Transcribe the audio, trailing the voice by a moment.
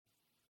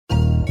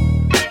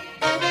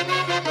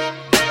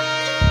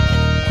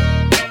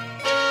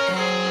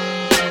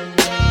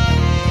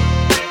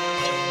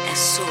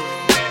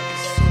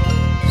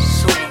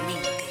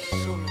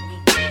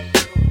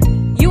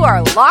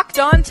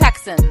Locked On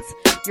Texans,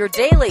 your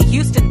daily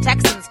Houston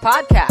Texans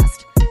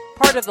podcast.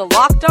 Part of the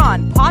Locked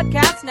On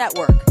Podcast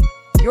Network,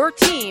 your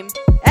team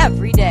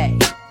every day.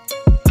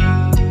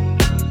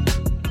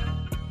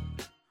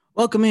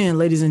 Welcome in,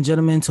 ladies and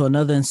gentlemen, to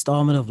another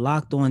installment of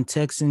Locked On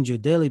Texans, your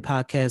daily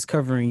podcast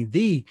covering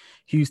the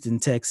Houston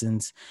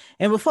Texans.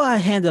 And before I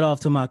hand it off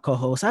to my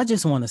co-host, I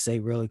just want to say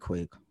really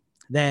quick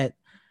that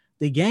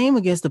the game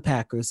against the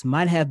Packers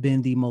might have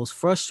been the most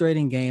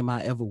frustrating game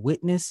I ever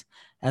witnessed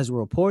as a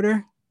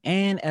reporter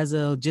and as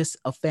just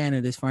a fan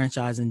of this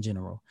franchise in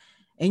general.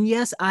 And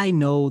yes, I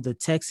know the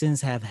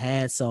Texans have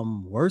had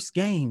some worse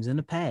games in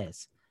the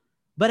past,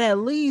 but at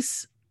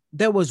least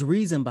there was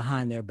reason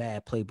behind their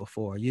bad play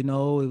before. You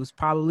know, it was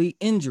probably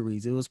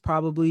injuries. It was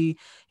probably,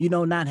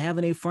 not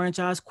having a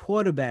franchise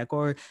quarterback,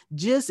 or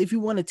just if you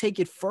want to take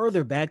it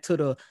further back to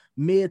the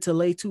mid to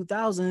late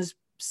 2000s,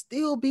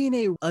 still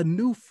being a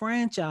new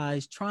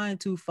franchise trying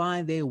to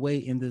find their way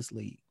in this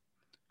league.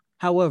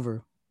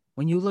 However,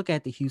 when you look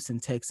at the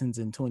Houston Texans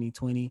in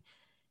 2020,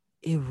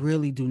 it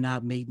really do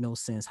not make no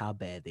sense how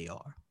bad they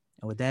are.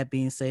 And with that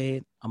being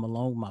said, I'm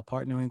along with my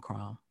partner in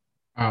crime.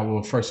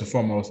 Well, first and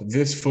foremost,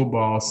 this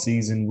football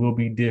season will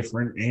be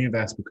different, and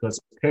that's because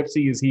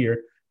Pepsi is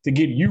here to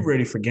get you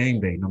ready for game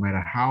day, no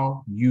matter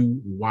how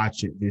you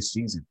watch it this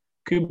season.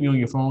 Could be on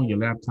your phone, your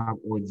laptop,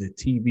 or the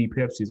TV.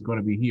 Pepsi is going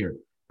to be here.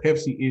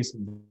 Pepsi is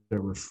the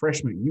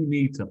refreshment you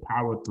need to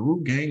power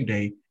through game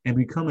day and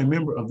become a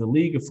member of the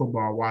League of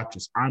Football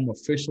Watchers. I'm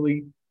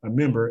officially a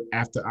member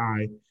after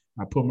I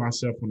put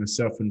myself on a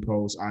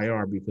self-imposed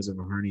IR because of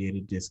a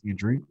herniated disc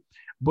injury.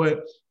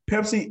 But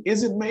Pepsi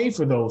isn't made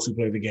for those who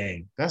play the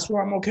game. That's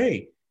why I'm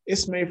okay.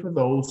 It's made for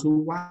those who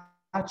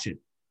watch it.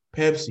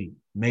 Pepsi,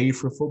 made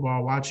for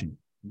football watching.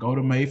 Go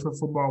to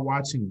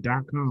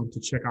madeforfootballwatching.com to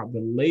check out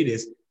the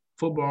latest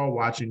football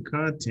watching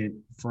content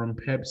from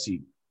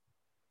Pepsi.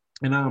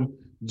 And I'm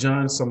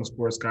John, Summer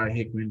Sports Guy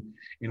Hickman,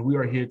 and we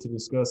are here to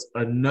discuss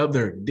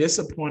another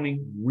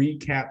disappointing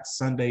recap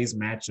Sunday's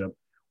matchup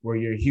where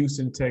your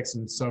Houston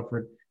Texans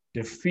suffered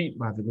defeat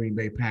by the Green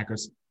Bay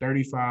Packers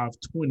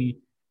 35-20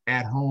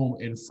 at home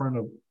in front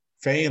of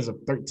fans of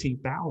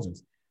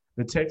 13,000.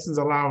 The Texans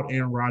allowed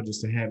Aaron Rodgers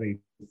to have a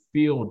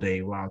field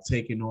day while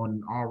taking on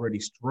an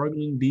already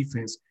struggling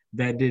defense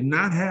that did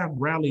not have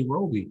Bradley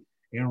Roby.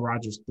 Aaron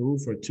Rodgers threw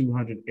for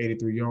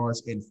 283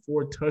 yards and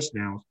 4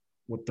 touchdowns,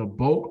 with the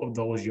bulk of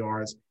those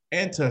yards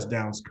and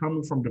touchdowns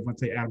coming from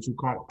Davante Adams, who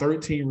caught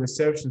 13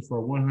 receptions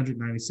for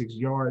 196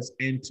 yards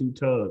and 2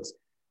 tugs.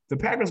 The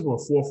Packers were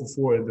 4 for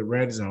 4 in the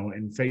red zone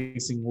and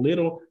facing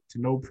little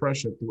to no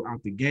pressure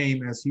throughout the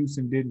game, as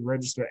Houston didn't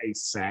register a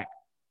sack,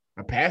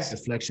 a pass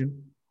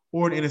deflection,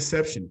 or an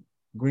interception.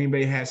 Green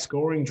Bay had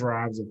scoring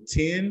drives of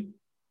 10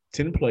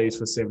 plays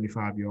for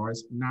 75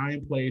 yards,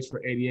 9 plays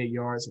for 88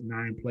 yards,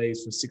 9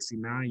 plays for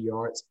 69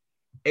 yards,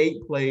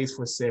 8 plays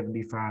for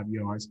 75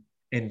 yards,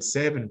 and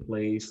 7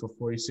 plays for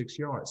 46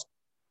 yards,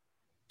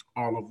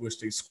 all of which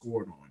they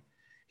scored on.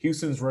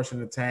 Houston's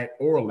rushing attack,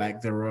 or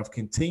lack thereof,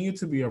 continued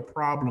to be a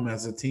problem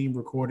as the team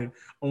recorded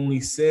only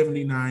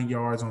 79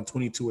 yards on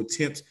 22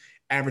 attempts,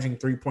 averaging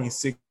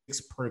 3.6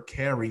 per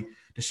carry.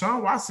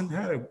 Deshaun Watson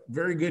had a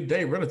very good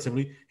day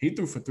relatively. He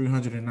threw for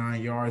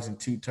 309 yards and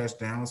 2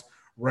 touchdowns.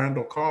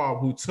 Randall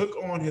Cobb, who took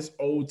on his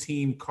old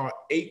team, caught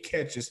 8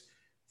 catches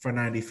for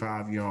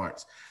 95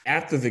 yards.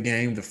 After the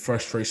game, the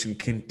frustration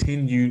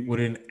continued with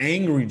an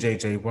angry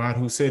J.J. Watt,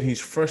 who said he's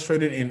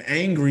frustrated and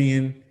angry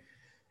and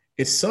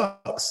it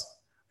sucks.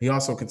 He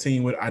also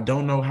continued with, I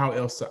don't know how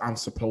else I'm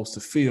supposed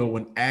to feel,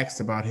 when asked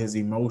about his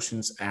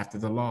emotions after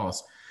the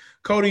loss.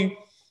 Cody,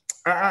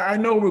 I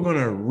know we're going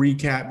to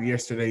recap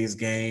yesterday's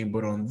game,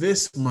 but on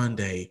this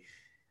Monday,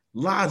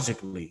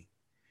 logically,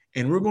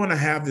 and we're going to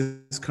have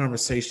this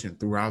conversation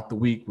throughout the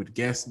week with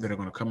guests that are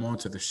going to come on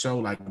to the show,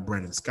 like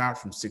Brandon Scott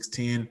from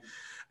 610.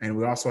 And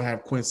we also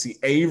have Quincy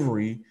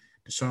Avery,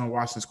 Deshaun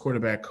Watson's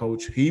quarterback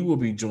coach. He will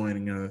be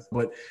joining us.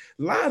 But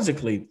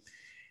logically,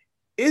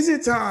 is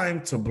it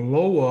time to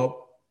blow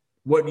up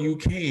what you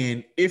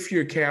can if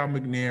you're Cal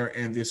McNair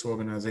and this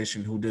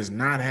organization who does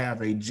not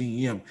have a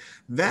GM?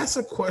 That's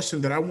a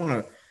question that I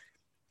want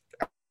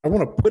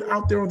to put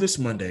out there on this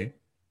Monday,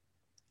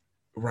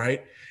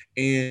 right?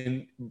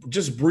 And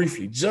just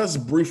briefly, I just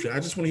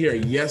want to hear a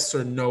yes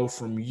or no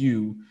from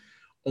you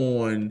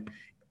on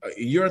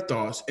your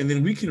thoughts, and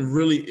then we can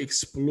really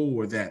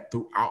explore that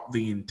throughout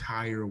the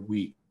entire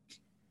week.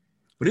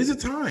 But is it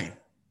time?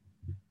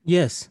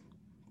 Yes,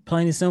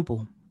 plain and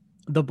simple.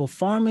 The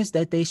performance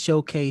that they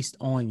showcased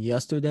on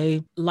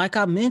yesterday, like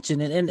I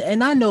mentioned,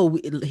 and I know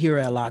here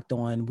at Locked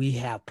On, we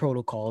have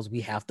protocols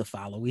we have to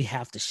follow. We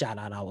have to shout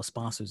out our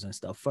sponsors and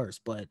stuff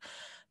first. But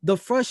the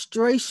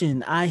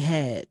frustration I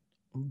had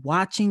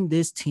watching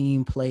this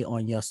team play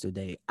on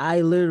yesterday, I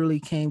literally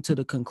came to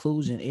the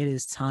conclusion it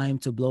is time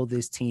to blow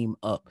this team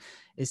up.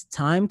 It's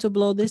time to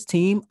blow this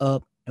team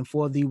up, and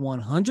for the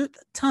 100th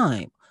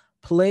time,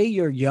 play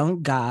your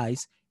young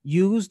guys.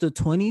 Use the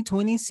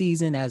 2020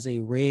 season as a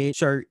red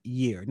shirt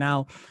year.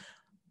 Now,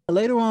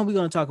 Later on, we're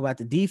going to talk about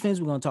the defense.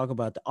 We're going to talk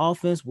about the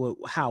offense,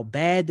 how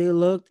bad they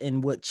looked,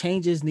 and what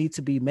changes need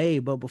to be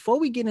made. But before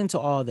we get into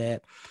all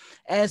that,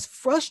 as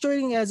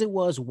frustrating as it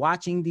was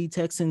watching the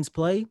Texans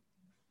play,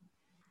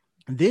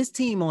 this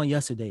team on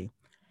yesterday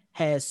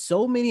has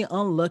so many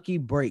unlucky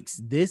breaks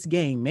this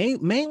game,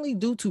 mainly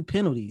due to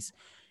penalties.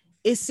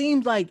 It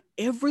seemed like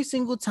every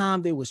single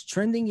time they was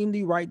trending in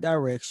the right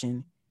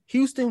direction,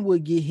 Houston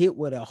would get hit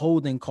with a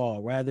holding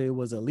call, whether it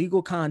was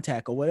illegal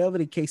contact or whatever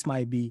the case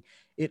might be.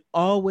 It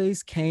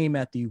always came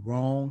at the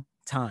wrong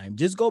time.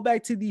 Just go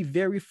back to the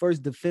very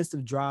first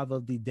defensive drive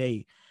of the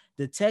day.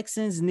 The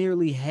Texans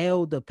nearly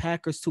held the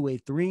Packers to a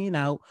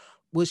 3-and-out,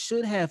 which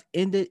should have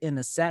ended in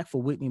a sack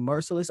for Whitney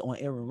Merciless on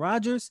Aaron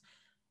Rodgers.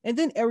 And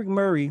then Eric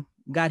Murray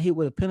got hit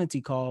with a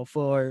penalty call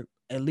for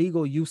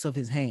illegal use of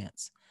his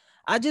hands.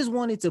 I just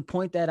wanted to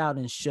point that out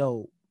and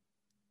show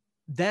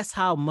that's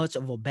how much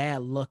of a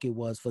bad luck it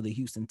was for the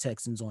Houston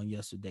Texans on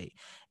yesterday.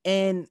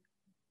 And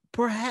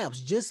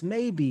perhaps, just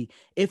maybe,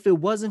 if it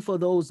wasn't for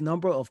those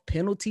number of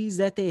penalties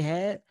that they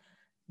had,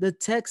 the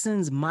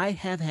Texans might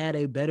have had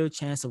a better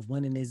chance of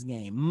winning this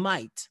game.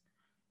 Might,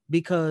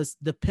 because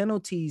the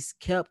penalties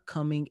kept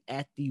coming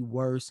at the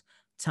worst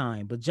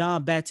time. But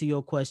John, back to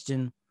your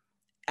question,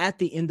 at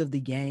the end of the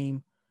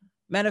game,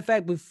 matter of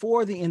fact,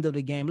 before the end of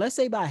the game, let's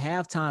say by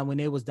halftime when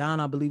they was down,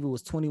 I believe it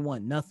was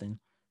 21-0.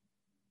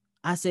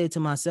 I said to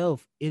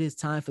myself, it is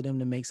time for them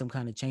to make some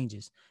kind of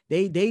changes.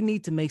 They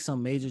need to make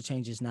some major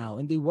changes now.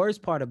 And the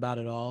worst part about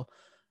it all,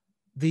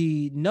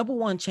 the number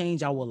one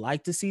change I would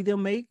like to see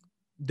them make,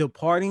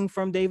 departing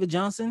from David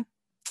Johnson,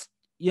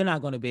 you're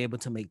not going to be able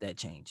to make that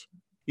change.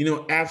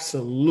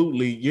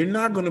 Absolutely. You're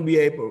not going to be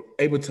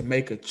able to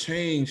make a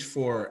change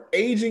for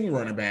aging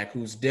running back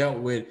who's dealt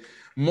with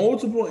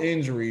multiple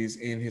injuries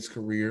in his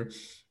career,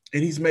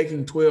 and he's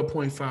making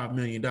 $12.5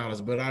 million.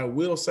 But I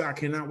will say I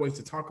cannot wait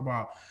to talk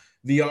about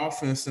the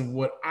offense and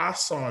what I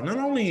saw, not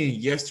only in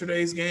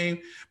yesterday's game,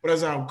 but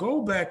as I'll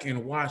go back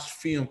and watch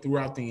film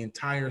throughout the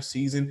entire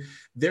season,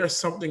 there's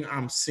something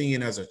I'm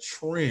seeing as a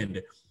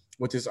trend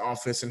with this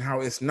offense and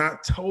how it's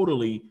not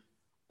totally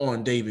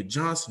on David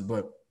Johnson.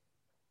 But,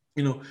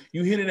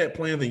 you hinted at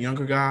playing the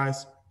younger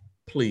guys,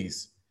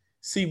 please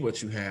see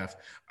what you have.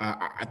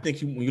 I think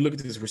when you look at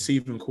this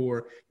receiving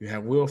core, you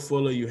have Will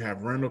Fuller, you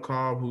have Randall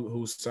Cobb,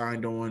 who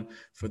signed on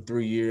for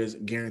 3 years,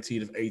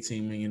 guaranteed of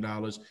 $18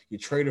 million. You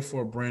traded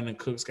for Brandon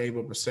Cooks, gave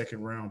up a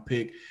second-round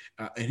pick,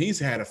 and he's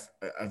had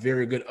a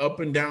very good up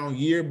and down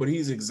year, but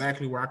he's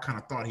exactly where I kind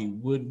of thought he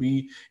would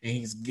be, and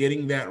he's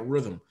getting that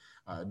rhythm.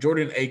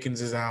 Jordan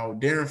Akins is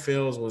out. Darren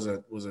Fells was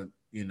a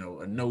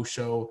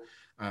no-show.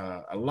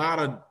 A lot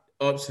of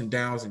ups and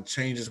downs and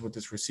changes with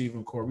this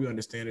receiving core. We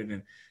understand it,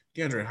 and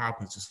DeAndre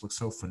Hopkins just looks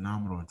so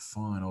phenomenal and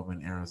fun over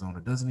in Arizona,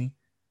 doesn't he?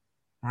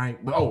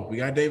 Right? But, we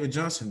got David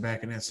Johnson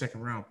back in that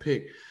second-round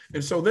pick.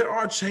 And so there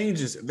are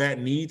changes that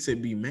need to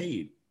be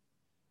made,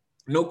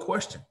 no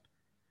question,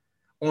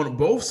 on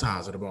both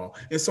sides of the ball.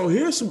 And so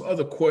here's some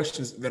other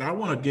questions that I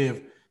want to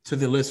give to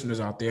the listeners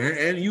out there,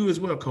 and you as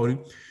well, Cody.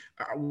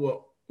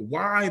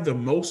 Why the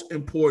most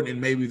important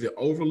and maybe the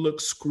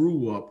overlooked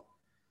screw-up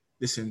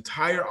this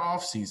entire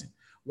offseason?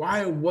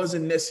 Why it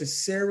wasn't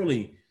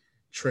necessarily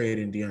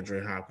trading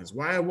DeAndre Hopkins,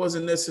 why it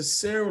wasn't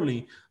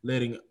necessarily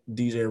letting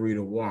DJ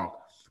Reader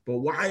walk, but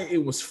why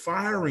it was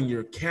firing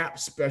your cap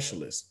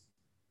specialist.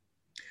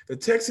 The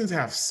Texans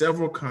have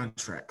several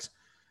contracts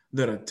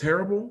that are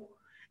terrible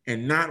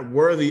and not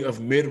worthy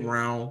of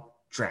mid-round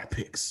draft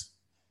picks,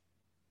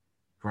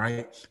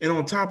 right? And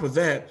on top of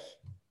that,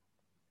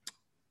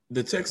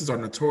 the Texans are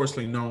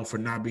notoriously known for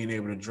not being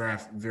able to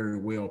draft very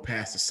well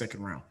past the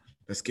second round.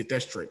 Let's get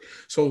that straight.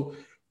 So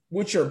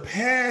with your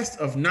past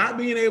of not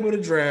being able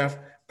to draft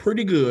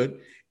pretty good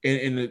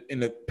in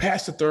the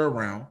past the third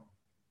round,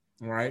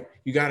 right?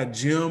 You got a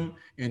Jim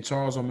and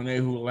Charles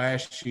Omenihu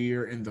last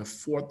year in the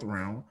fourth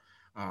round.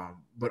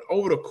 But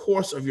over the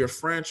course of your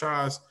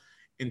franchise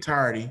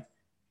entirety,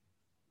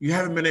 you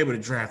haven't been able to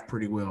draft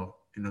pretty well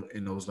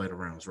in those later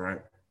rounds,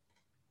 right?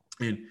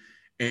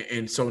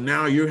 And so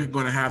now you're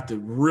going to have to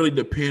really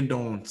depend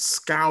on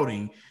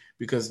scouting,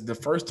 because the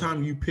first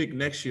time you pick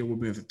next year will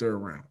be in the third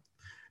round,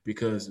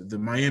 because the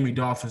Miami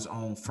Dolphins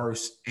own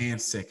first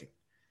and second.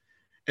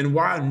 And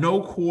why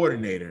no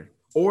coordinator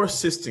or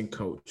assistant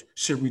coach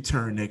should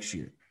return next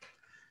year.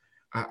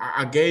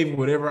 I gave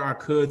whatever I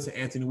could to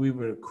Anthony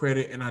Weaver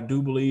credit, and I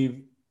do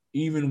believe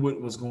even what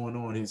was going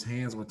on, his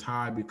hands were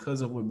tied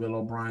because of what Bill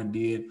O'Brien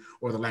did,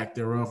 or the lack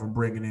thereof, of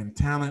bringing in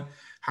talent.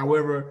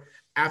 However,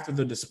 after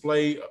the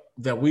display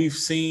that we've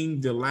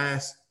seen the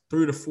last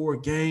 3 to 4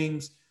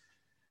 games,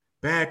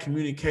 bad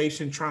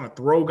communication, trying to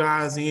throw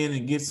guys in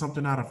and get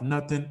something out of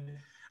nothing,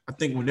 I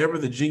think whenever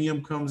the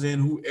GM comes in,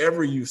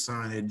 whoever you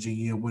sign at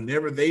GM,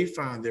 whenever they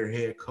find their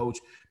head coach,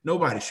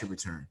 nobody should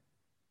return.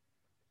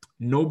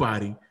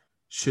 Nobody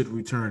should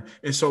return.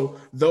 And so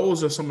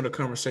those are some of the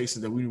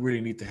conversations that we really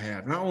need to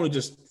have, not only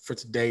just for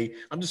today,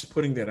 I'm just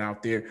putting that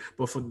out there,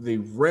 but for the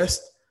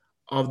rest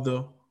of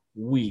the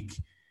week,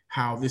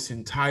 how this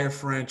entire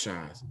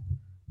franchise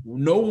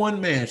No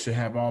one man should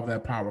have all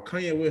that power.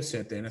 Kanye West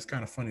said that, and it's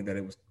kind of funny that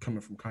it was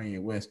coming from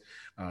Kanye West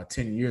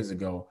 10 years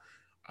ago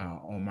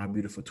on My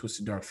Beautiful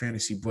Twisted Dark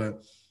Fantasy.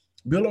 But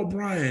Bill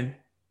O'Brien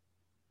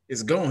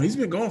is gone. He's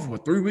been gone for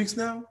 3 weeks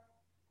now,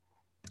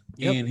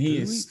 and he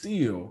is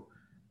still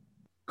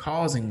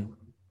causing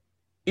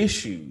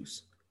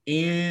issues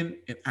in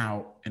and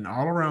out and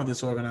all around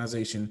this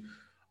organization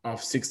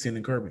off 16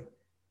 and Kirby.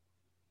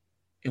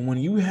 And when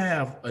you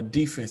have a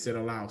defense that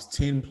allows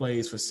 10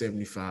 plays for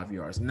 75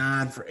 yards,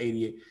 9 for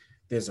 88,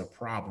 there's a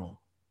problem.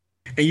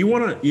 And you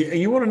want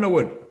to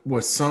know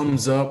what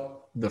sums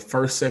up the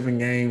first 7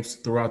 games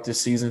throughout this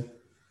season?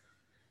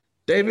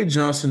 David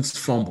Johnson's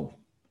fumble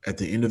at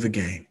the end of the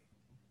game.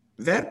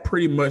 That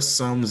pretty much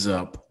sums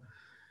up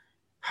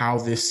how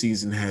this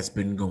season has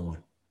been going.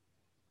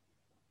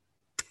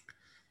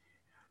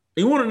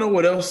 You want to know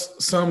what else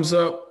sums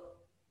up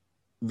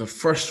the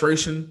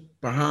frustration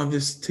behind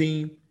this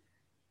team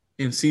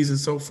in season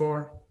so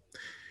far?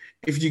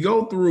 If you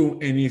go through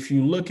and if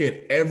you look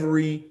at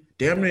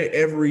damn near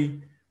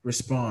every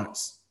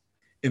response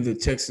in the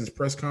Texans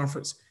press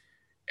conference,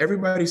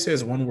 everybody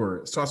says one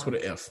word. It starts with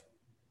an F.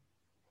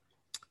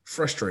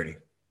 Frustrating.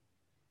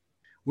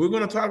 We're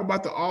going to talk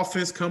about the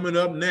offense coming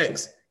up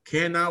next.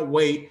 Cannot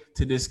wait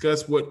to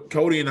discuss what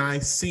Cody and I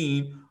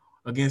seen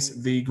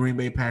against the Green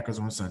Bay Packers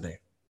on Sunday.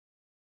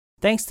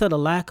 Thanks to the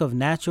lack of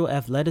natural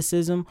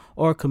athleticism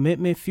or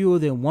commitment, fewer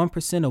than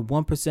 1% of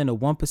 1% of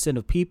 1%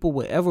 of people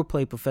will ever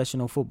play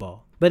professional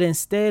football. But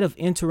instead of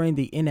entering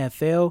the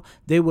NFL,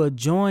 they will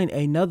join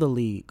another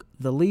league,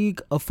 the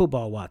League of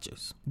Football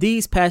Watchers.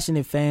 These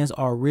passionate fans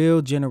are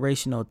real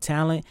generational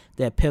talent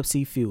that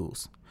Pepsi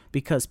fuels.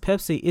 Because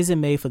Pepsi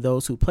isn't made for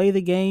those who play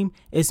the game,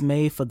 it's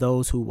made for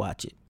those who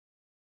watch it.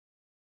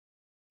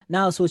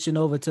 Now switching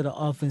over to the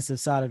offensive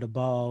side of the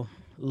ball.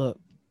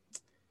 Look,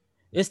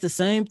 it's the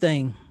same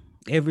thing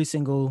every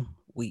single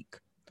week.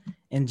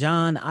 And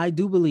John, I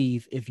do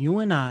believe if you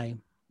and I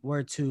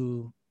were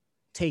to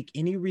take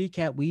any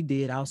recap we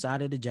did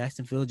outside of the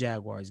Jacksonville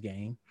Jaguars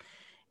game,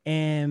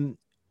 and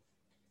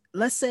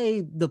let's say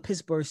the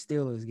Pittsburgh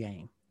Steelers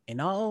game, and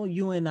all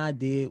you and I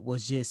did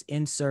was just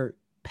insert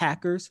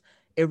Packers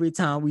every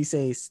time we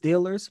say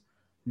Steelers,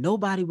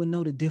 nobody would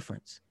know the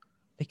difference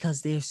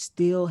because they're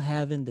still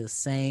having the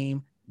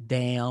same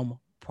damn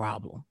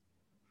problem.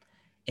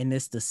 And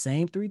it's the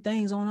same 3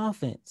 things on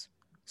offense.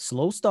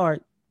 Slow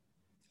start,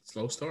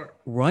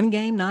 run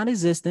game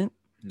non-existent,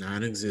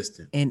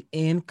 and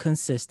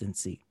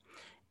inconsistency.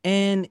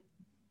 And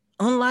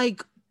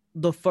unlike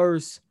the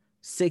first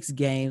 6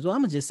 games, well,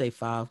 I'm going to just say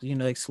 5,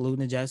 excluding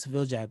the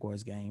Jacksonville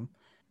Jaguars game,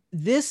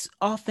 this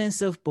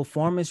offensive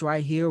performance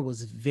right here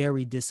was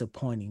very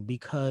disappointing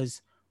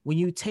because when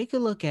you take a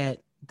look at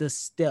the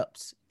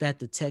steps that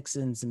the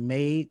Texans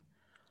made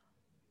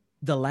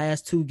the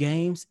last 2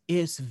 games,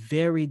 it's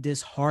very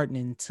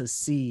disheartening to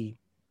see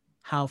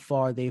how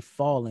far they've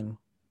fallen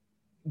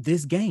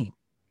this game.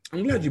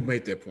 I'm glad you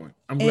made that point.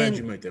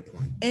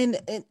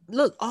 And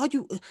look, all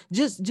you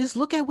just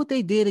look at what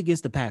they did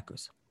against the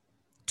Packers.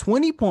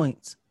 20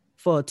 points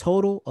for a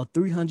total of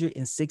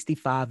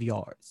 365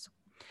 yards.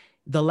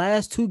 The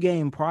last 2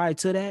 games prior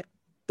to that,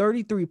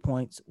 33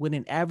 points with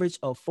an average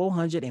of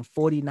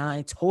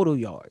 449 total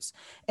yards.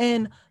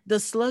 And the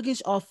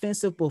sluggish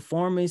offensive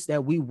performance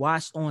that we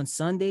watched on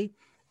Sunday,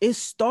 it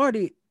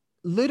started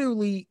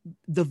literally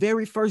the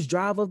very first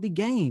drive of the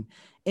game.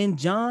 And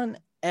John,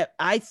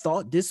 I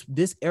thought this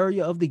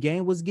area of the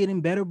game was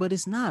getting better, but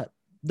it's not.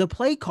 The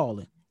play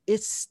calling,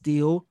 it's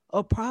still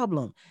a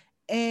problem.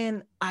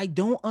 And I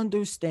don't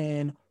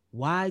understand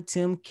why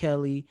Tim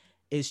Kelly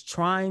is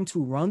trying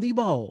to run the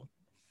ball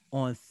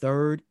on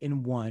 3rd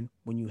and 1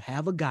 when you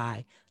have a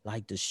guy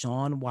like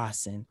Deshaun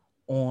Watson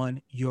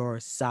on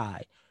your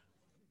side.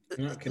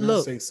 Can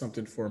I say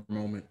something for a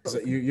moment?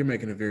 You're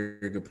making a very,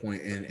 very good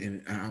point,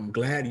 and I'm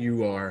glad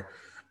you are,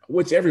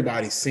 which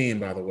everybody's seeing,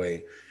 by the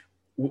way.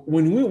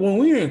 When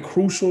we're in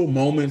crucial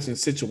moments and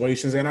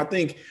situations, and I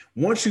think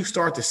once you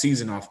start the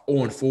season off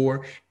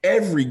 0-4,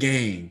 every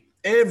game,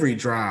 every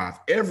drive,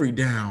 every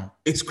down,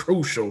 it's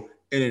crucial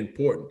and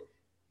important,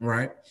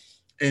 right?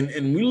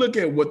 And we look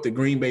at what the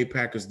Green Bay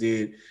Packers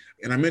did,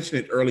 and I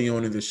mentioned it early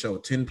on in the show,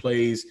 10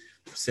 plays,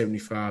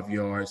 75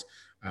 yards,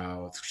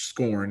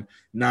 scoring,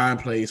 9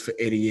 plays for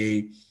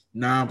 88,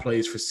 9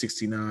 plays for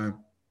 69.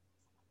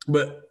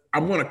 But I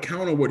want to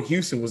counter what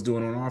Houston was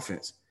doing on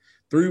offense.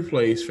 3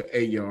 plays for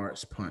 8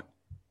 yards, punt.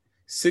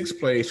 6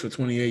 plays for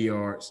 28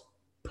 yards,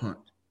 punt.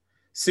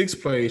 6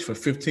 plays for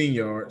 15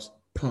 yards,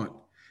 punt.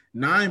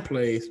 9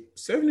 plays,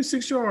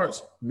 76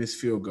 yards, missed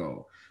field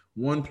goal.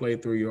 1 play,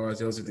 3 yards.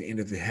 That was at the end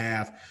of the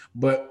half.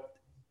 But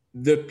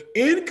the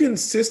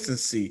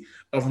inconsistency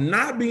of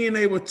not being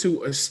able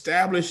to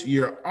establish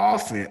your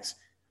offense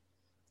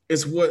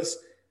is what's,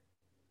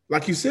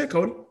 like you said,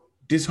 Cody,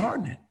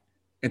 disheartening.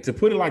 And to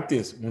put it like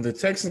this, when the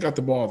Texans got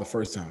the ball the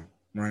first time,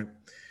 right,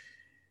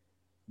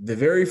 the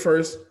very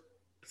first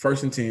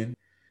and 10,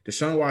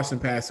 Deshaun Watson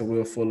passed to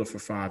Will Fuller for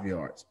 5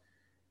 yards.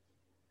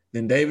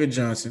 Then David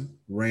Johnson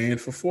ran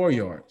for 4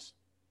 yards.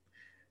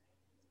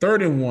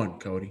 3rd and 1,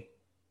 Cody.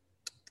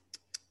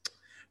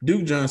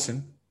 Duke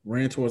Johnson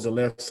ran towards the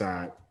left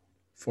side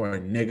for a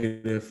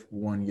negative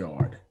 1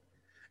 yard.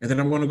 And then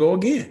I'm going to go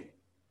again.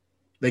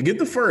 They get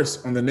the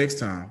first on the next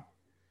time.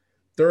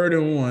 3rd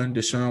and 1,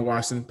 Deshaun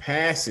Watson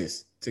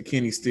passes to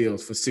Kenny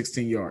Stills for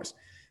 16 yards.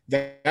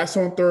 That's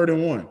on 3rd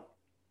and 1.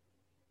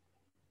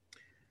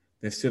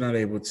 They're still not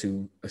able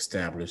to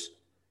establish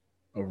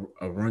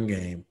a run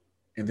game,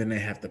 and then they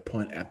have to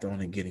punt after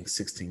only getting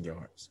 16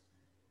 yards.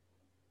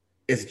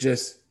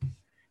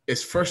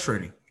 It's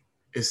frustrating.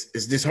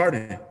 It's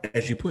disheartening,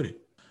 as you put it.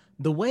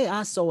 The way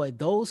I saw it,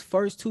 those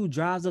first 2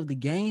 drives of the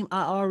game,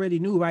 I already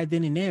knew right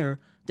then and there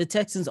the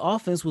Texans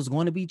offense was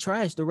going to be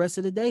trashed the rest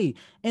of the day.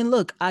 And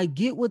look, I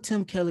get what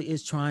Tim Kelly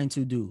is trying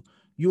to do.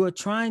 You are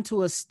trying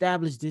to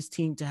establish this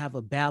team to have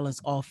a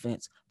balanced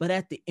offense. But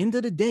at the end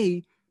of the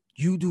day,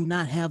 you do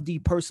not have the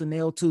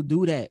personnel to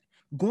do that.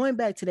 Going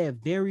back to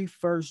that very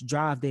first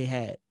drive they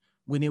had,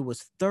 when it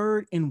was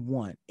 3rd and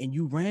 1 and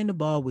you ran the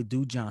ball with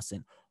Duke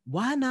Johnson,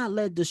 why not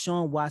let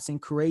Deshaun Watson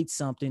create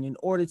something in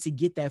order to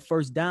get that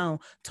first down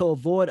to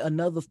avoid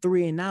another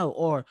 3 and out,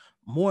 or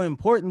more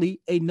importantly,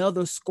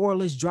 another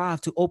scoreless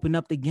drive to open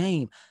up the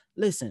game?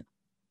 Listen,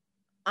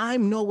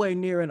 I'm nowhere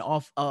near an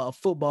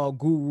football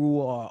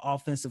guru or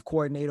offensive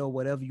coordinator or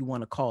whatever you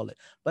want to call it,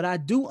 but I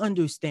do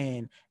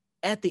understand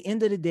at the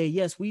end of the day,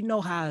 yes, we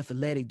know how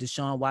athletic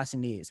Deshaun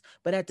Watson is,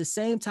 but at the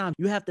same time,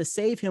 you have to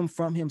save him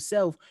from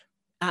himself.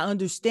 I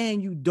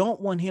understand you don't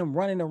want him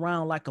running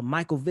around like a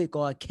Michael Vick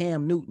or a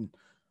Cam Newton,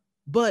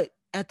 but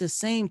at the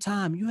same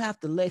time, you have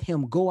to let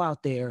him go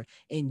out there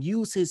and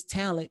use his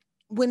talent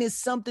when it's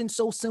something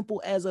so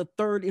simple as a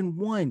 3rd and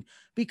 1,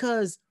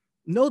 because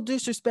no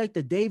disrespect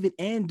to David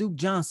and Duke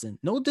Johnson,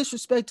 no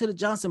disrespect to the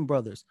Johnson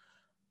brothers,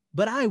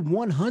 but I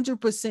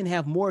 100%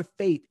 have more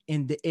faith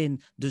in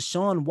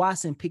Deshaun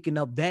Watson picking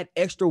up that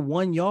extra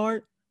 1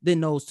 yard than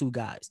those 2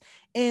 guys.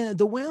 And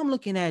the way I'm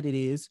looking at it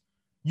is,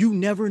 you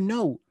never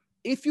know.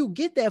 If you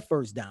get that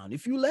first down,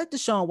 if you let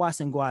Deshaun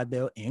Watson go out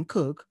there and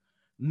cook,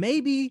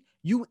 maybe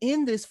you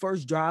end this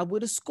first drive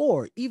with a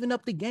score, even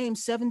up the game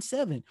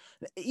 7-7.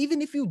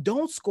 Even if you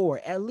don't score,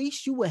 at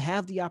least you will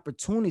have the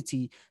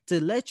opportunity to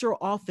let your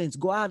offense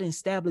go out and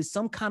establish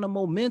some kind of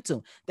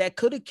momentum that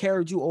could have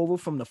carried you over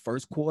from the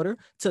first quarter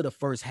to the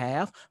first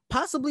half,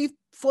 possibly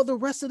for the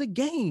rest of the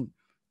game.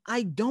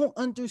 I don't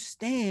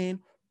understand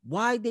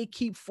why they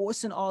keep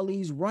forcing all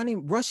these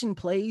rushing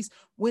plays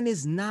when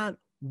it's not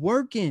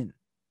working.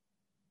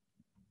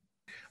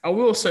 I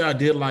will say I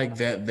did like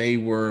that they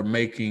were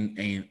making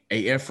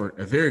a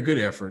very good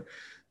effort,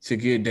 to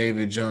get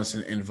David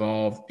Johnson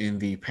involved in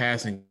the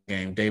passing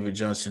game. David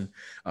Johnson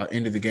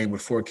ended the game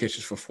with 4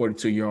 catches for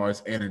 42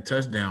 yards and a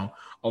touchdown,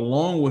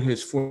 along with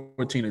his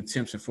 14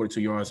 attempts and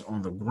 42 yards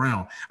on the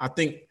ground. I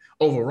think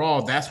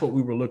overall, that's what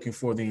we were looking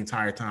for the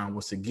entire time,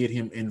 was to get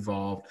him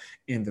involved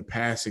in the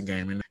passing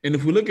game. And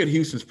if we look at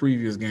Houston's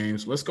previous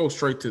games, let's go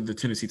straight to the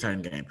Tennessee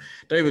Titan game.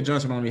 David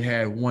Johnson only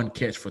had 1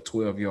 catch for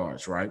 12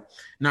 yards, right?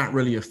 Not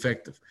really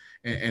effective.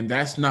 And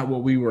that's not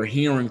what we were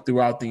hearing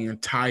throughout the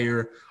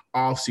entire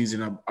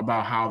offseason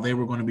about how they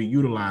were going to be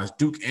utilized,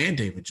 Duke and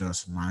David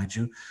Johnson, mind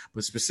you,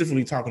 but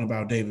specifically talking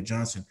about David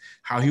Johnson,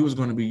 how he was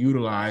going to be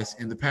utilized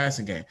in the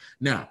passing game.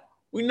 Now,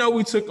 we know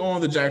we took on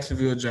the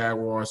Jacksonville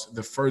Jaguars.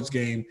 The first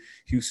game,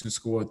 Houston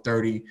scored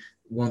 30,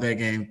 won that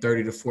game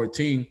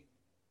 30-14.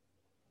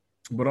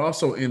 But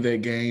also in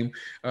that game,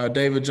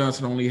 David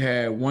Johnson only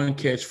had 1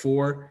 catch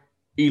for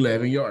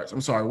 11 yards.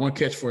 I'm sorry,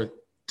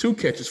 2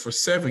 catches for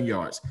 7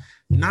 yards.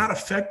 Not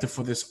effective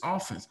for this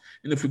offense.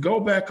 And if we go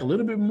back a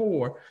little bit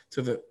more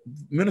to the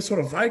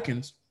Minnesota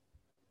Vikings,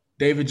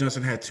 David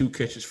Johnson had 2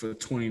 catches for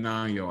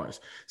 29 yards.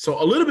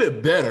 So a little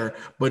bit better,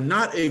 but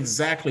not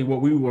exactly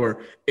what we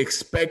were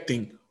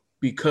expecting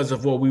because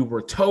of what we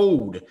were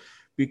told,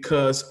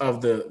 because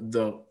of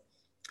the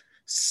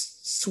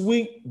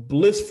sweet,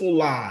 blissful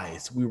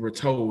lies we were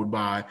told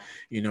by,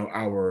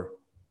 our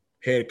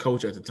head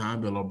coach at the time,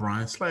 Bill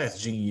O'Brien /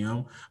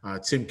 GM,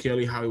 Tim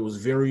Kelly, how it was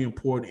very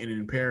important and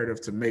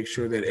imperative to make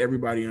sure that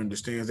everybody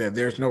understands that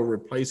there's no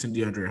replacing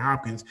DeAndre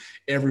Hopkins.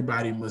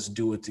 Everybody must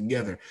do it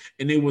together.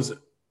 And it was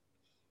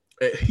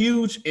a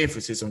huge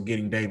emphasis on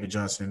getting David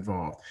Johnson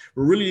involved.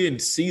 We really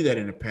didn't see that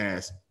in the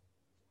past.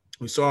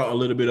 We saw a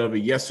little bit of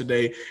it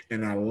yesterday,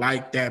 and I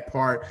liked that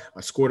part.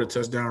 I scored a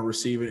touchdown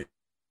receiving,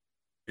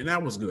 and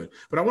that was good.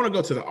 But I want to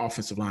go to the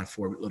offensive line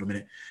for a little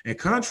minute. And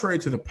contrary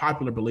to the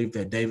popular belief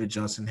that David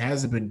Johnson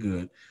hasn't been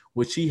good,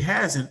 which he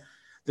hasn't,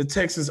 the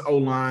Texans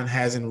O-line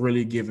hasn't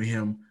really given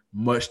him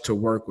much to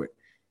work with.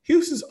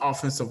 Houston's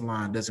offensive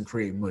line doesn't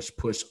create much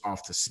push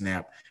off the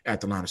snap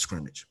at the line of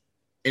scrimmage.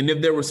 And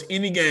if there was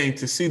any game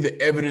to see the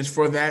evidence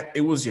for that,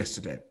 it was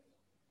yesterday.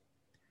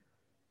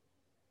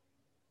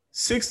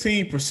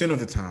 16% of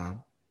the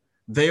time,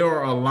 they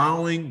are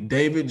allowing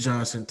David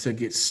Johnson to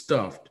get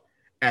stuffed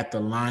at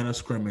the line of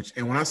scrimmage.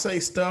 And when I say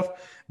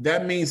stuffed,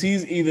 that means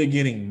he's either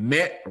getting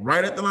met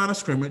right at the line of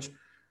scrimmage,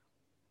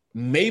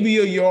 maybe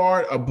a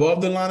yard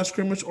above the line of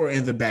scrimmage, or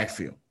in the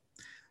backfield.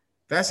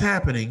 That's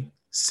happening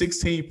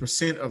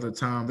 16% of the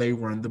time they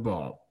run the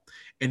ball.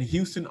 And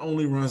Houston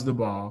only runs the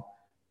ball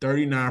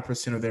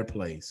 39% of their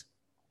plays.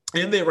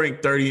 And they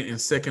ranked 30th in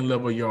second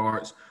level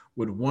yards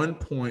with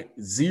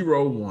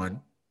 1.01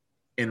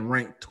 and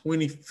ranked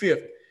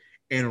 25th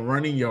in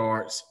running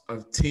yards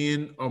of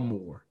 10 or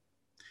more.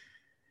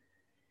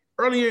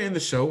 Earlier in the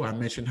show, I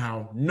mentioned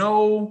how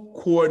no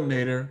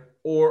coordinator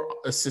or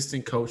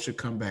assistant coach should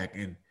come back.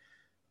 And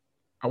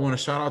I want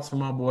to shout out to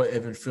my boy,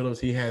 Evan Phillips.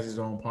 He has his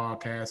own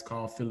podcast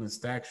called Phil and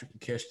Stacks. You can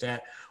catch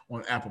that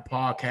on Apple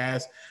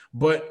Podcasts.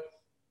 But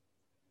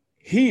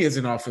he is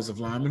an offensive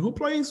lineman who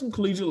plays some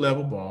collegiate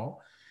level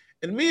ball.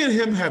 And me and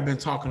him have been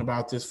talking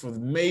about this for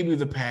maybe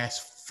the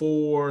past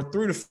 3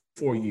 to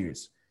 4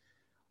 years.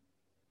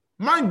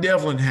 Mike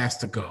Devlin has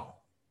to go.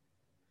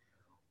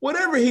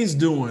 Whatever he's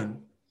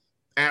doing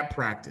at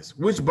practice,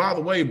 which, by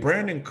the way,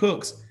 Brandon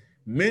Cooks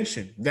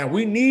mentioned that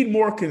we need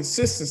more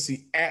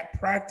consistency at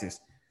practice.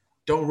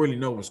 Don't really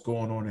know what's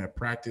going on at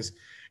practice.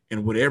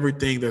 And with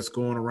everything that's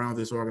going around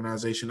this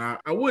organization, I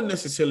wouldn't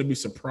necessarily be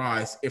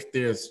surprised if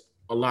there's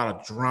a lot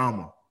of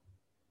drama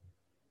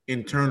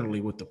internally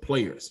with the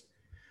players.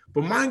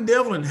 But Mike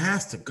Devlin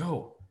has to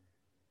go.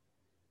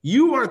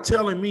 You are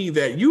telling me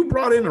that you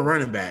brought in a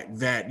running back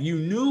that you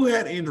knew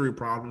had injury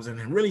problems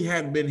and really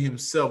hadn't been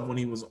himself when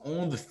he was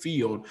on the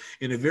field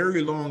in a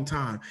very long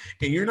time,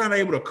 and you're not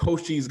able to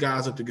coach these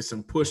guys up to get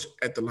some push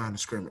at the line of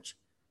scrimmage.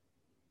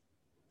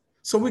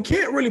 So we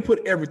can't really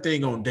put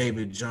everything on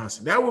David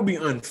Johnson. That would be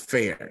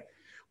unfair.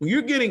 When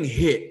you're getting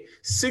hit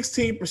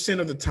 16%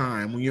 of the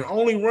time, when you're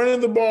only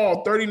running the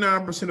ball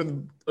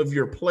 39% of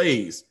your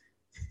plays,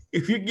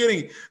 if you're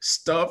getting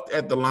stuffed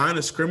at the line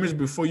of scrimmage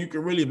before you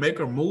can really make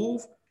a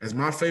move, as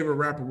my favorite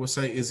rapper would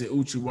say, is it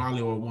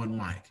Uchiwali or One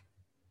Mike?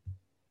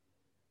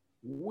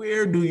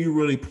 Where do you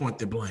really point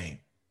the blame?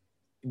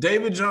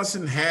 David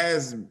Johnson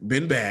has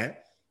been bad,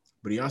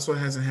 but he also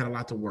hasn't had a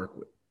lot to work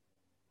with.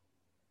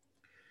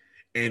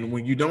 And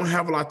when you don't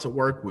have a lot to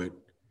work with,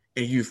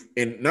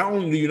 and not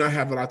only do you not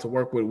have a lot to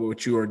work with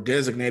what you are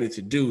designated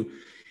to do,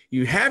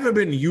 you haven't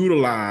been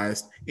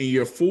utilized in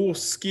your full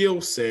skill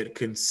set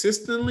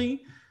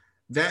consistently.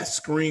 That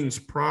screams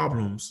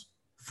problems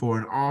for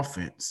an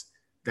offense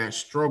that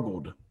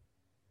struggled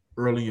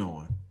early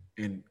on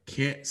and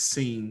can't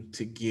seem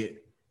to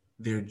get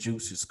their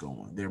juices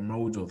going, their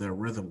mojo, their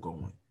rhythm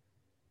going.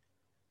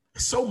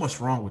 There's so much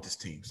wrong with this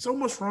team. So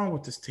much wrong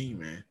with this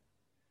team, man.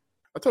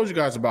 I told you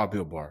guys about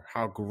Built Bar,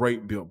 how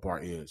great Built Bar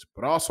is,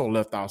 but I also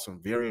left out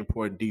some very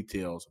important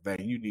details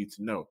that you need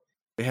to know.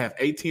 They have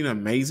 18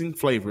 amazing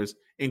flavors,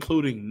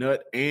 including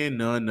nut and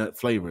non-nut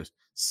flavors,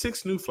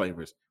 6 new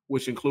flavors,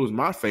 which includes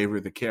my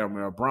favorite, the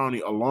caramel brownie,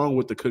 along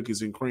with the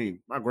cookies and cream.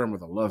 My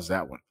grandmother loves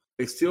that one.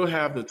 They still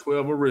have the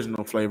 12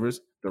 original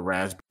flavors, the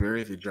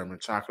raspberry, the German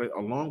chocolate,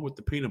 along with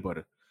the peanut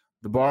butter.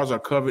 The bars are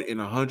covered in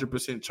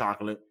 100%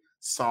 chocolate,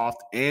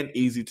 soft, and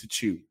easy to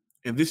chew.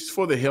 And this is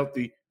for the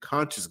healthy,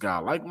 conscious guy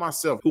like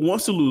myself who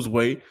wants to lose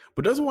weight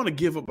but doesn't want to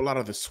give up a lot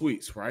of the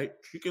sweets, right?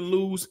 You can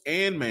lose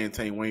and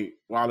maintain weight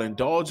while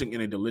indulging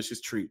in a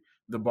delicious treat.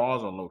 The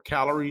bars are low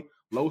calorie,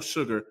 low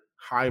sugar,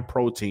 high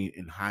protein,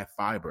 and high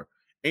fiber,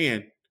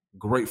 and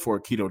great for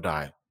a keto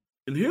diet.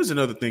 And here's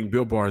another thing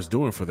Built Bar is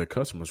doing for their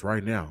customers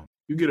right now.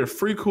 You get a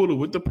free cooler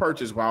with the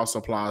purchase while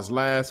supplies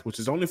last, which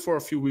is only for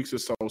a few weeks or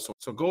so.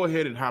 So go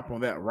ahead and hop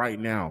on that right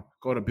now.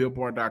 Go to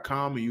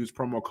BuiltBar.com and use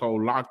promo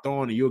code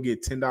LOCKEDON and you'll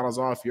get $10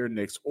 off your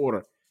next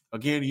order.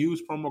 Again,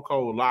 use promo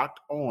code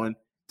LOCKEDON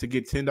to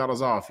get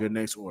 $10 off your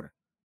next order.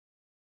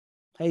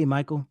 Hey,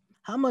 Michael,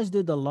 how much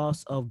did the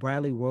loss of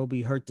Bradley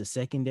Roby hurt the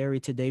secondary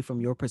today from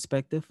your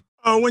perspective?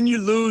 When you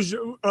lose,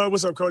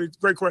 what's up, Cody?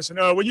 Great question.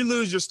 When you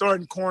lose your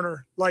starting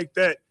corner like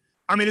that,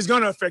 I mean, it's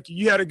going to affect you.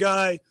 You had a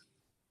guy,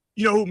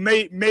 who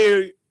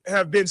may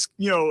have been,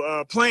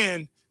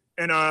 playing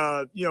and,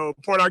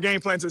 part of our game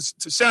plan to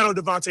shadow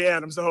Devontae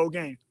Adams the whole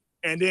game.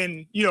 And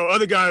then,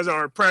 other guys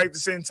are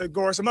practicing to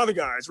guard some other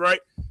guys, right?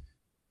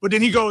 But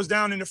then he goes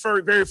down in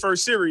the very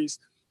first series.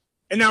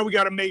 And now we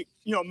got to make,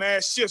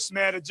 mad shifts,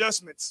 mad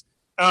adjustments.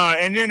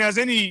 And then as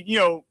any,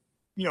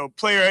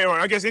 player, or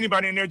I guess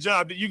anybody in their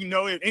job,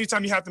 that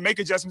anytime you have to make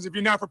adjustments, if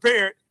you're not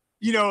prepared,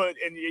 and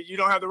you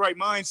don't have the right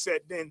mindset,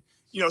 then,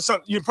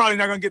 you're probably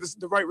not going to get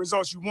the right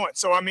results you want.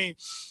 So, I mean,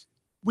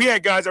 we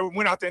had guys that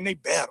went out there and they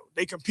battled,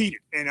 they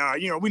competed. And,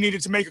 we needed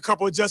to make a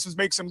couple adjustments,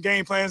 make some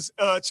game plans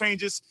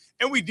changes.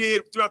 And we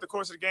did throughout the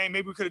course of the game.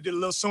 Maybe we could have did a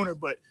little sooner,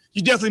 but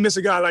you definitely miss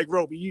a guy like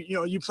Roby.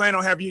 You plan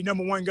on having your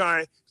number one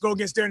guy go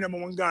against their number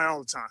one guy all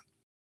the time.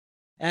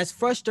 As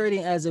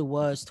frustrating as it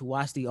was to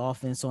watch the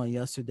offense on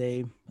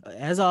yesterday,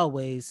 as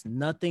always,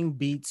 nothing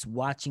beats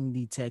watching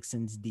the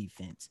Texans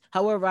defense.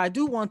 However, I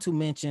do want to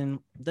mention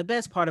the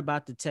best part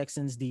about the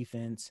Texans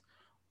defense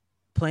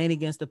playing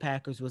against the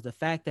Packers was the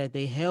fact that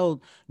they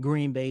held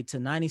Green Bay to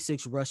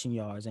 96 rushing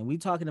yards. And we're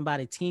talking about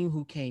a team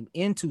who came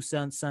into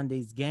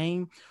Sunday's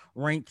game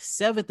ranked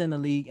 7th in the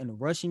league in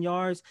rushing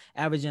yards,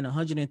 averaging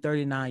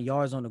 139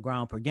 yards on the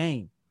ground per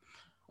game.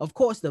 Of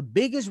course, the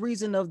biggest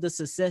reason of the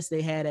success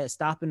they had at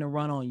stopping the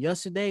run on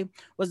yesterday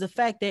was the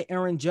fact that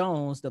Aaron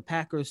Jones, the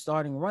Packers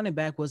starting running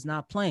back, was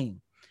not playing.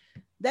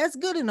 That's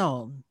good and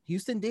all.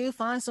 Houston did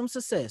find some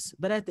success,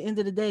 but at the end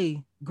of the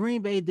day,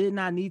 Green Bay did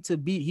not need to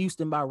beat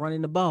Houston by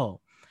running the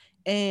ball.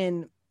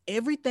 And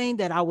everything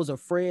that I was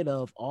afraid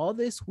of all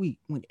this week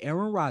when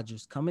Aaron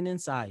Rodgers coming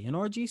inside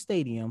NRG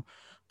Stadium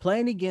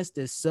playing against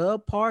this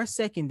subpar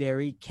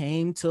secondary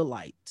came to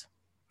light.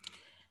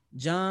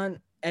 John,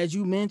 as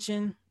you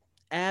mentioned,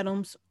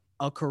 Adams,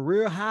 a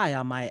career high,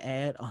 I might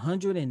add,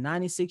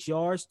 196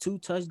 yards, 2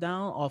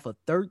 touchdowns off of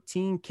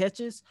 13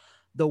 catches.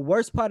 The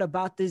worst part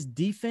about this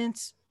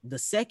defense, the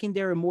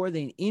secondary more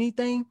than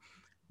anything,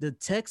 the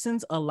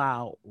Texans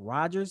allow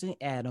Rodgers and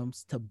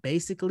Adams to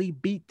basically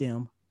beat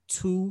them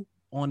 2-11.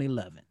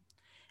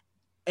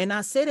 And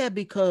I say that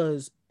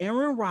because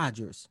Aaron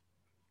Rodgers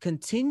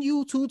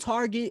continued to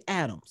target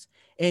Adams,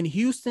 and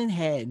Houston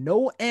had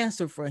no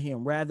answer for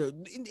him. Rather,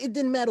 it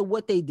didn't matter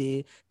what they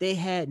did. They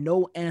had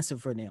no answer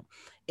for them.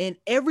 And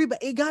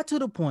it got to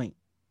the point,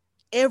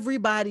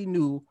 everybody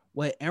knew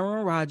what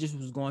Aaron Rodgers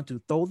was going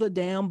to throw the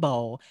damn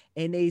ball,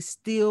 and they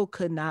still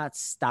could not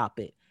stop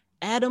it.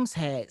 Adams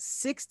had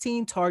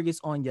 16 targets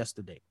on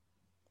yesterday.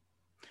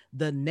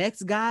 The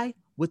next guy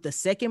with the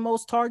second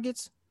most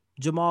targets,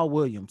 Jamal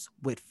Williams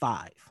with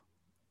 5.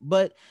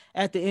 But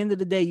at the end of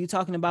the day, you're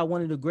talking about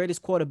one of the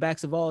greatest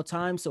quarterbacks of all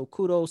time. So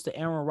kudos to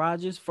Aaron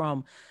Rodgers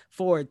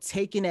for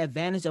taking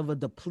advantage of a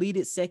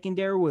depleted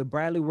secondary with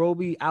Bradley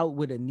Roby out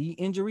with a knee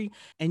injury.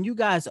 And you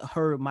guys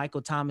heard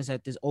Michael Thomas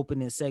at this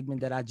opening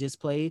segment that I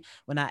just played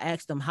when I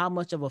asked him how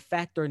much of a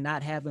factor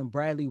not having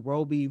Bradley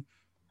Roby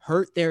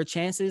hurt their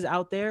chances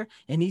out there.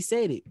 And he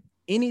said it.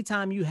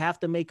 Anytime you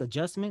have to make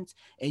adjustments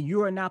and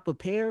you are not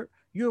prepared,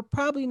 you're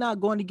probably not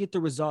going to get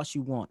the results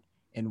you want.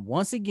 And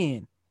once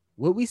again,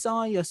 what we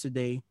saw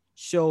yesterday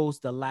shows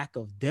the lack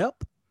of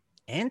depth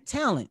and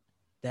talent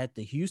that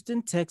the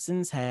Houston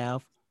Texans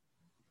have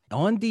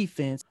on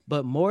defense,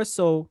 but more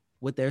so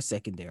with their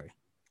secondary.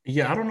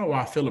 Yeah, I don't know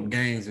why Phillip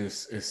Gaines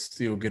is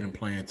still getting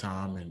playing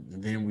time.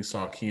 And then we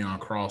saw Keon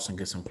Crossan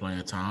get some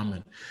playing time.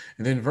 And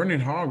then Vernon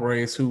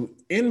Hargreaves, who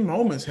in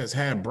moments has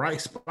had bright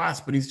spots,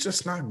 but he's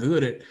just not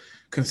good at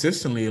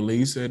consistently, at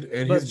least, at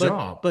his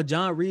job. But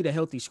John Reed, a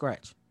healthy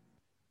scratch.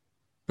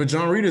 But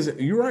John Reed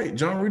you're right.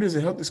 John Reed is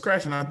a healthy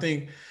scratch. And I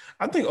think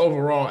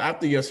overall,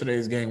 after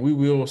yesterday's game, we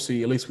will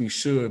see, at least we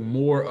should,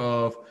 more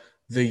of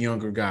the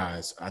younger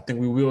guys. I think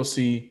we will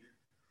see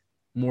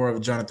more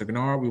of Jonathan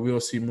Gennard. We will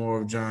see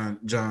more of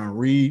John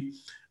Reed.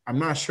 I'm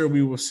not sure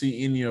we will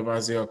see any of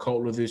Isaiah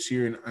Coulter this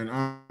year. And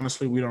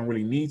honestly, we don't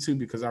really need to,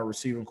 because our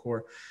receiving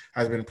core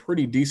has been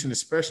pretty decent,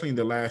 especially in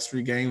the last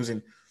 3 games.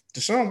 And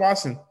Deshaun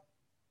Watson,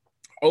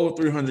 over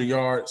 300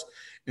 yards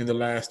in the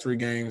last 3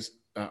 games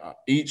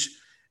each.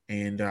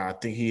 And I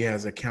think he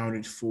has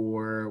accounted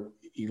for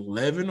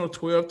 11 or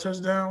 12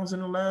 touchdowns in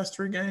the last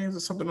 3 games or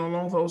something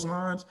along those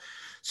lines.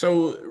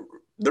 So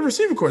the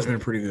receiving core has been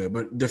pretty good.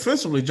 But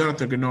defensively,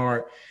 Jonathan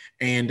Gennard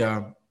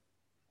and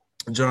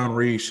John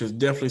Reed should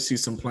definitely see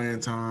some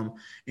playing time,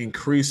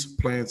 increased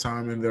playing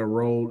time in their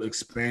role,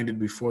 expanded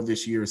before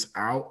this year is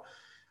out.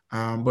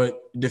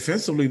 But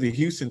defensively, the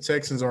Houston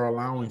Texans are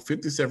allowing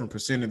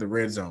 57% in the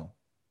red zone.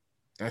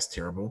 That's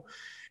terrible.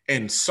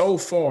 And so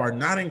far,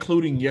 not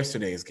including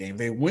yesterday's game,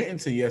 they went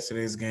into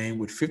yesterday's game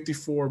with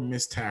 54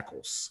 missed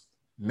tackles.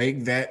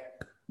 Make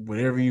that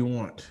whatever you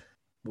want.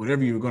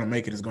 Whatever you're going to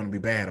make it is going to be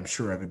bad, I'm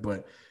sure of it.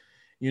 But,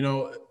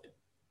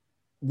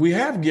 we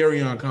have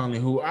Gareon Conley,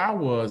 who I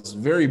was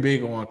very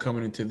big on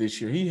coming into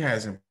this year. He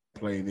hasn't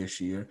played this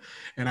year.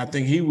 And I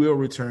think he will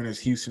return as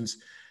Houston's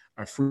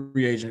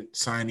free agent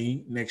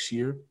signee next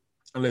year,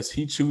 unless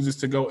he chooses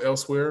to go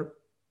elsewhere.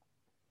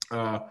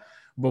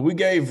 But we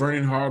gave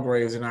Vernon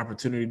Hargreaves an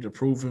opportunity to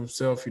prove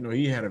himself.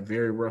 He had a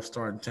very rough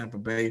start in Tampa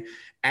Bay,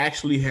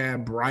 actually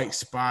had bright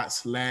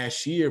spots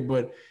last year,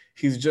 but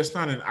he's just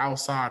not an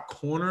outside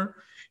corner.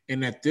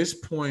 And at this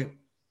point,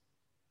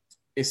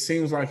 it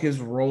seems like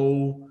his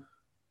role,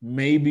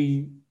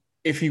 maybe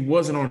if he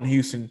wasn't on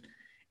Houston,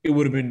 it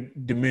would have been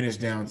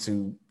diminished down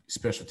to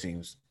special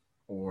teams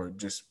or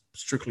just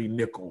strictly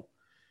nickel.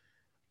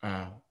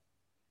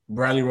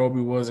 Bradley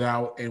Roby was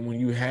out, and when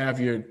you have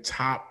your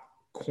top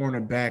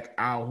cornerback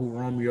out, who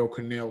Romeo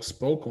Crennel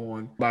spoke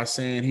on by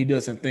saying he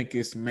doesn't think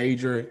it's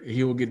major,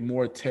 he will get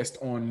more tests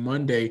on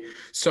Monday.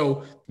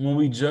 So when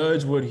we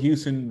judge what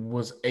Houston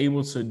was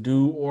able to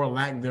do or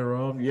lack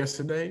thereof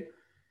yesterday,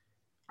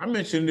 I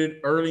mentioned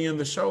it early in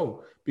the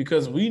show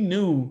because we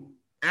knew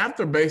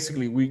after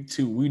basically week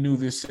 2, we knew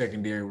this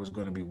secondary was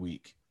going to be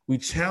weak. We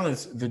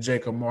challenged the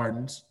Jacob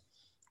Martins.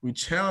 We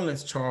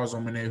challenged Charles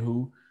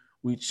Omenihu.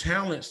 We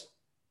challenged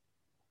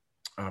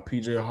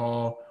P.J.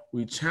 Hall.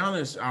 We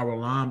challenged our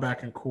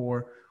linebacking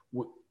core.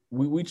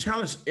 We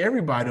challenged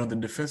everybody on the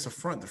defensive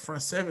front, the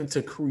front 7,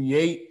 to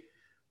create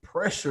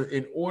pressure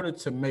in order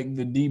to make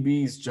the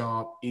DB's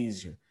job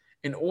easier,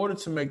 in order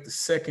to make the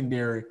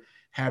secondary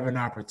have an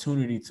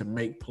opportunity to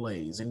make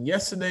plays. And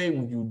yesterday,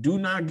 when you do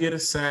not get a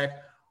sack,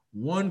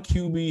 1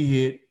 QB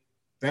hit,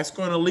 that's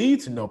going to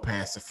lead to no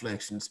pass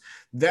deflections.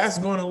 That's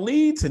going to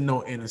lead to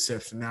no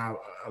interception. Now,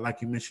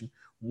 like you mentioned,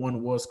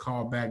 one was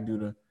called back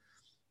due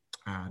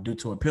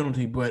to a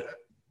penalty, but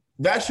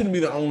That shouldn't be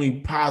the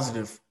only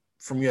positive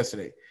from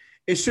yesterday.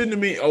 It shouldn't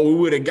have been, we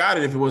would have got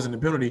it if it wasn't a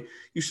penalty.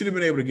 You should have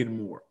been able to get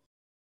more.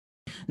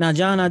 Now,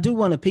 John, I do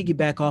want to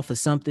piggyback off of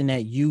something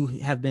that you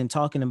have been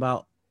talking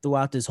about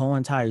throughout this whole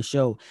entire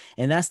show,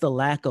 and that's the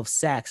lack of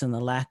sacks and the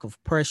lack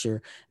of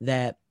pressure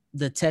that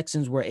the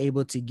Texans were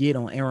able to get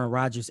on Aaron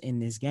Rodgers in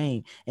this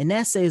game. And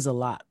that says a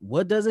lot.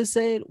 What does it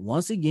say?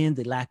 Once again,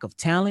 the lack of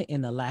talent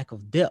and the lack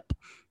of depth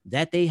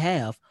that they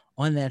have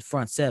on that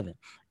front seven.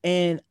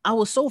 And I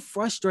was so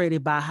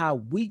frustrated by how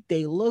weak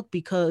they look,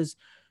 because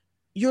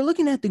you're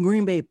looking at the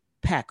Green Bay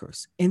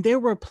Packers, and they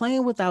were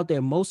playing without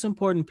their most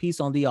important piece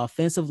on the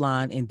offensive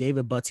line in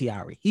David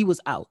Bakhtiari. He was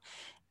out.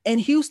 And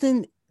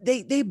Houston,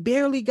 they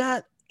barely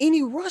got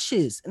any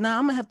rushes. Now,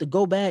 I'm going to have to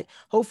go back.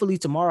 Hopefully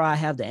tomorrow I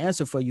have the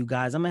answer for you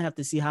guys. I'm going to have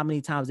to see how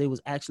many times they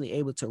was actually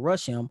able to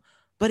rush him,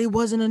 but it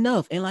wasn't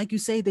enough. And like you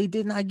say, they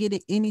did not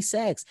get any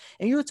sacks.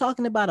 And you're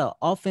talking about an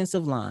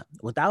offensive line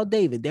without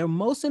David, their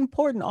most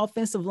important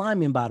offensive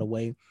lineman, by the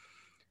way.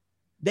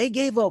 They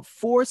gave up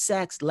 4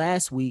 sacks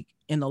last week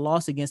in the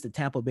loss against the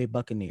Tampa Bay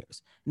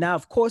Buccaneers. Now,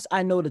 of course,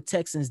 I know the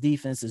Texans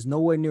defense is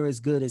nowhere near as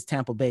good as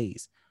Tampa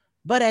Bay's,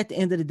 but at the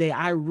end of the day,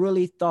 I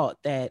really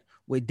thought that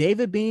with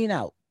David being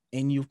out,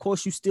 and of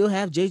course you still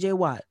have JJ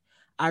Watt,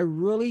 I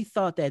really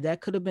thought that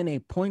that could have been a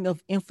point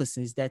of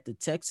emphasis that the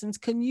Texans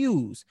can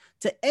use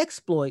to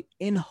exploit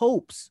in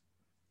hopes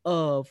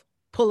of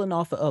pulling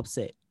off an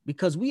upset.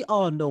 Because we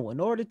all know in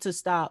order to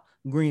stop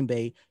Green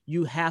Bay,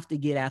 you have to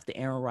get after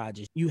Aaron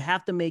Rodgers. You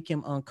have to make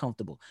him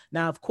uncomfortable.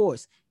 Now, of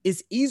course,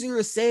 it's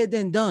easier said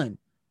than done.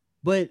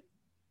 But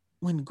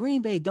when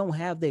Green Bay don't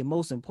have their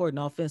most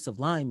important offensive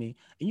lineman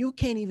and you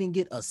can't even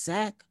get a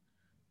sack,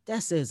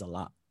 that says a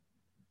lot.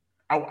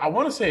 I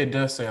want to say it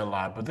does say a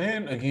lot, but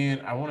then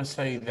again, I want to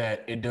say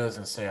that it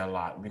doesn't say a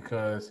lot,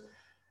 because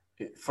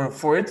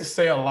for it to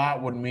say a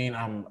lot would mean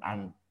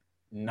I'm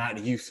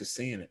not used to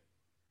seeing it.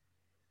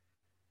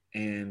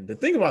 And the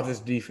thing about this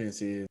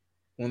defense is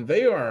when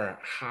they are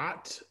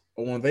hot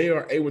or when they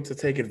are able to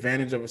take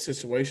advantage of a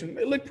situation,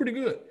 they look pretty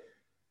good.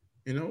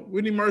 You know,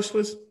 Whitney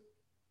Merciless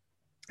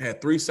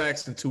had 3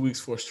 sacks in 2 weeks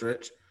for a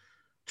stretch.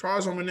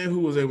 Charles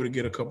Omenihu was able to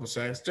get a couple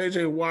sacks.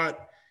 J.J.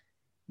 Watt,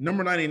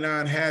 number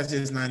 99, has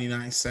his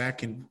 99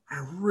 sack, and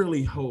I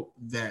really hope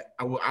that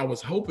I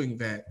was hoping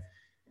that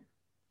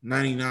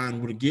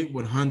 99 would get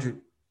 100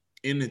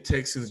 in the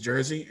Texans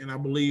jersey, and I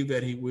believe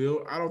that he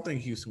will. I don't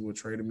think Houston will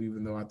trade him,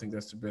 even though I think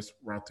that's the best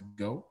route to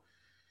go.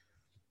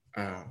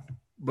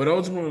 But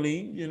ultimately,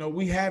 you know,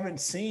 we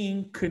haven't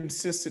seen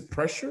consistent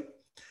pressure,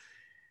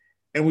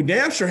 and we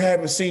damn sure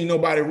haven't seen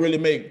nobody really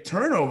make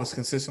turnovers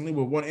consistently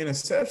with 1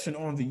 interception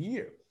on the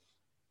year.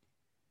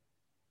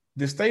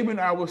 The statement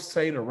I would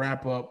say to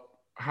wrap up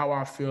how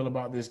I feel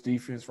about this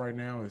defense right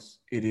now is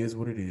it is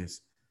what it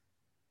is.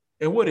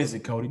 And what is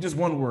it, Cody? Just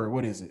one word.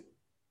 What is it?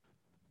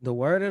 The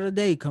word of the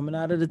day coming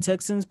out of the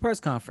Texans press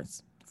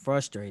conference: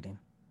 frustrating.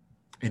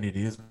 And it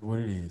is what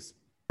it is.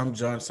 I'm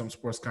John, some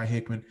sports guy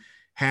Hickman.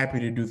 Happy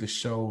to do the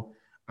show.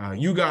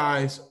 You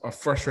guys are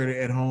frustrated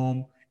at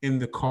home, in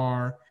the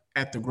car,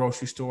 at the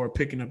grocery store,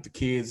 picking up the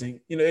kids. And,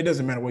 you know, it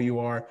doesn't matter where you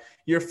are.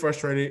 You're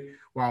frustrated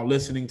while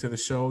listening to the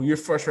show. You're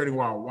frustrated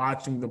while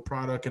watching the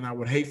product. And I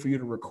would hate for you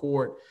to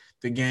record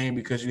the game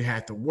because you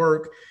had to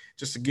work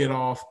just to get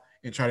off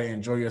and try to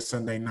enjoy your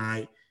Sunday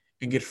night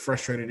and get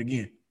frustrated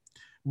again.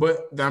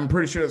 But I'm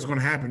pretty sure that's going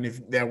to happen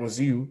if that was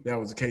you. That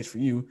was the case for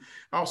you.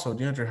 Also,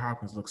 DeAndre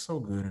Hopkins looks so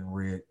good in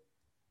red.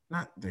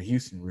 Not the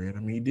Houston red. I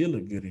mean, he did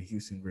look good in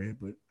Houston red,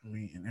 but, I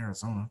mean, in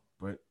Arizona.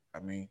 But, I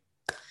mean,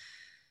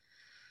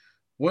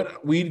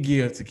 what we'd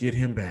give to get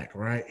him back,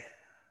 right?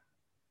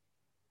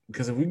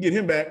 Because if we get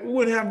him back, we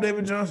wouldn't have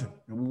David Johnson.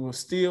 And we will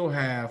still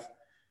have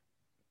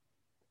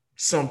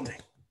something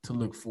to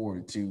look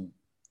forward to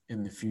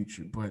in the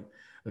future. But,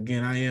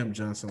 again, I am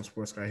John, some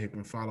sports guy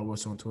Hickman. Follow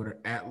us on Twitter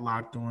at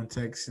Locked On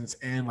Texans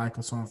and like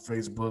us on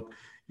Facebook.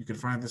 You can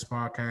find this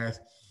podcast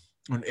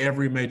on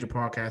every major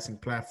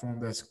podcasting platform.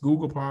 That's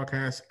Google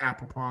Podcasts,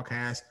 Apple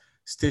Podcasts,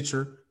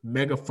 Stitcher,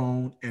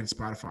 Megaphone, and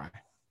Spotify.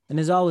 And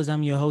as always,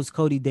 I'm your host,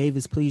 Cody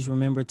Davis. Please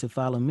remember to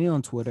follow me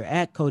on Twitter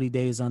at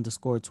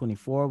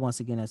CodyDavis_24. Once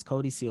again, that's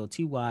Cody,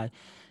 CotyDavis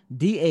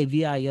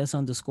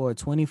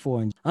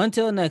 _24.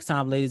 Until next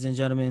time, ladies and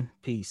gentlemen,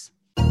 peace.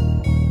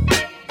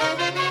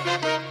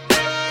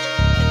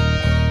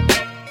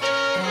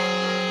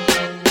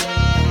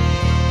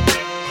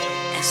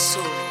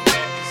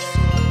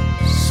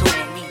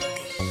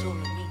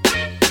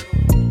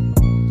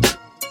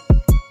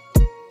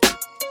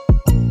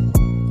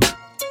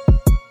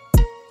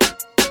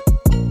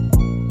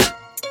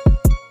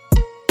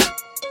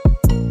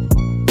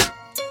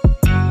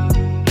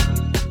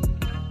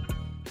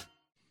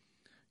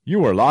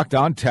 You are Locked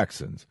On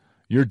Texans,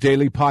 your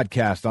daily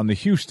podcast on the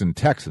Houston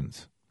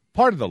Texans.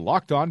 Part of the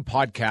Locked On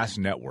Podcast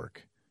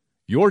Network,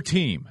 your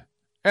team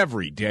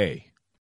every day.